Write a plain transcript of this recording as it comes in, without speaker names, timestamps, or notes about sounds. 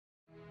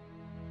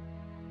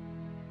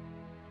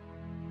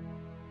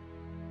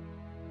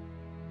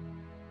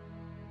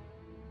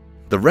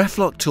The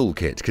Reflok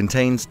toolkit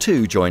contains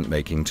two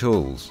joint-making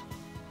tools.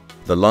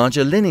 The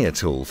larger linear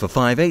tool for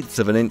 5/8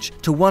 of an inch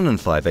to 1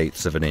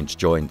 5/8 of an inch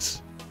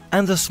joints,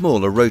 and the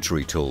smaller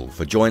rotary tool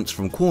for joints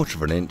from 1/4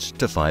 of an inch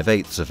to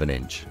 5/8 of an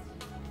inch.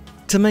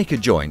 To make a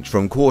joint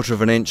from 1/4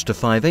 of an inch to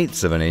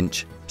 5/8 of an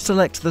inch,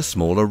 select the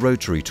smaller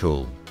rotary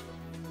tool.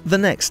 The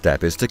next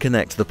step is to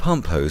connect the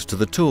pump hose to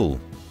the tool,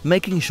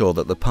 making sure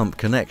that the pump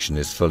connection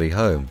is fully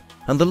home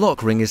and the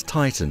lock ring is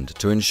tightened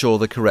to ensure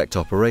the correct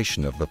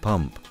operation of the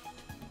pump.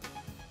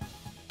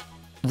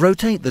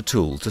 Rotate the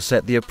tool to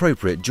set the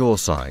appropriate jaw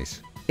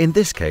size, in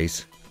this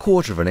case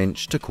 1/4 of an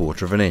inch to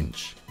 1/4 of an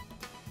inch.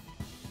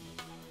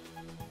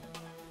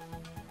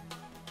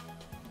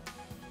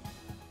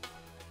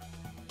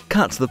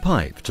 Cut the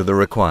pipe to the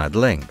required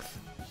length.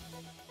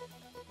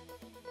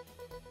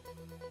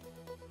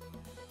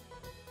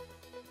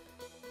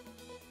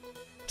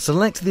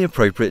 Select the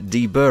appropriate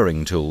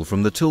deburring tool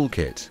from the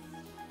toolkit.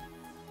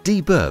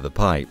 Deburr the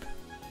pipe.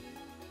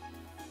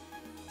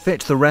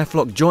 Fit the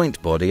Reflok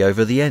joint body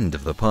over the end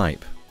of the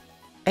pipe.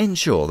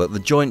 Ensure that the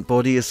joint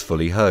body is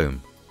fully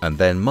home, and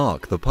then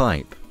mark the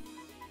pipe.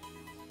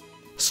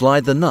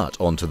 Slide the nut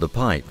onto the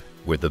pipe,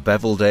 with the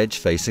beveled edge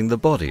facing the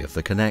body of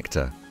the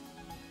connector.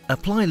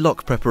 Apply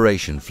lock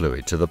preparation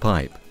fluid to the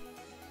pipe.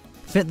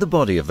 Fit the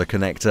body of the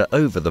connector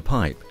over the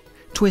pipe,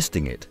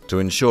 twisting it to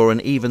ensure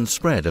an even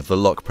spread of the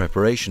lock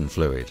preparation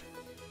fluid.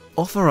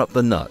 Offer up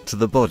the nut to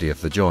the body of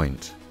the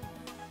joint.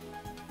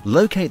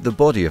 Locate the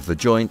body of the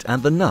joint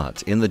and the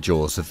nut in the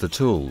jaws of the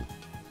tool.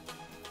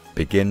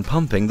 Begin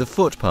pumping the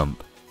foot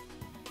pump.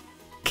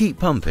 Keep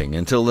pumping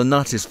until the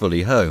nut is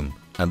fully home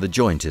and the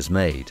joint is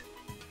made.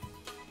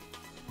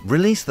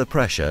 Release the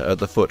pressure at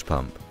the foot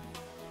pump.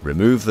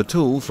 Remove the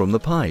tool from the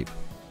pipe.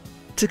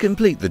 To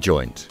complete the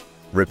joint,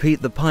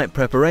 repeat the pipe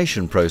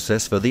preparation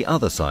process for the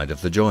other side of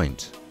the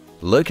joint.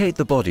 Locate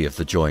the body of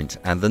the joint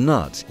and the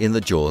nut in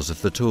the jaws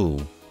of the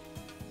tool.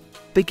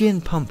 Begin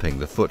pumping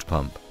the foot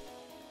pump.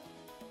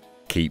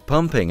 Keep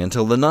pumping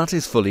until the nut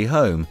is fully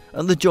home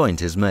and the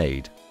joint is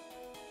made.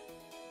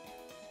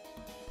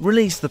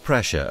 Release the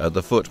pressure at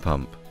the foot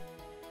pump.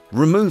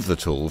 Remove the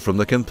tool from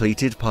the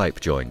completed pipe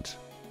joint.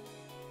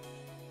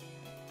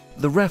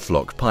 The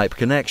Reflok pipe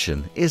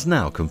connection is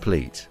now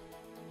complete.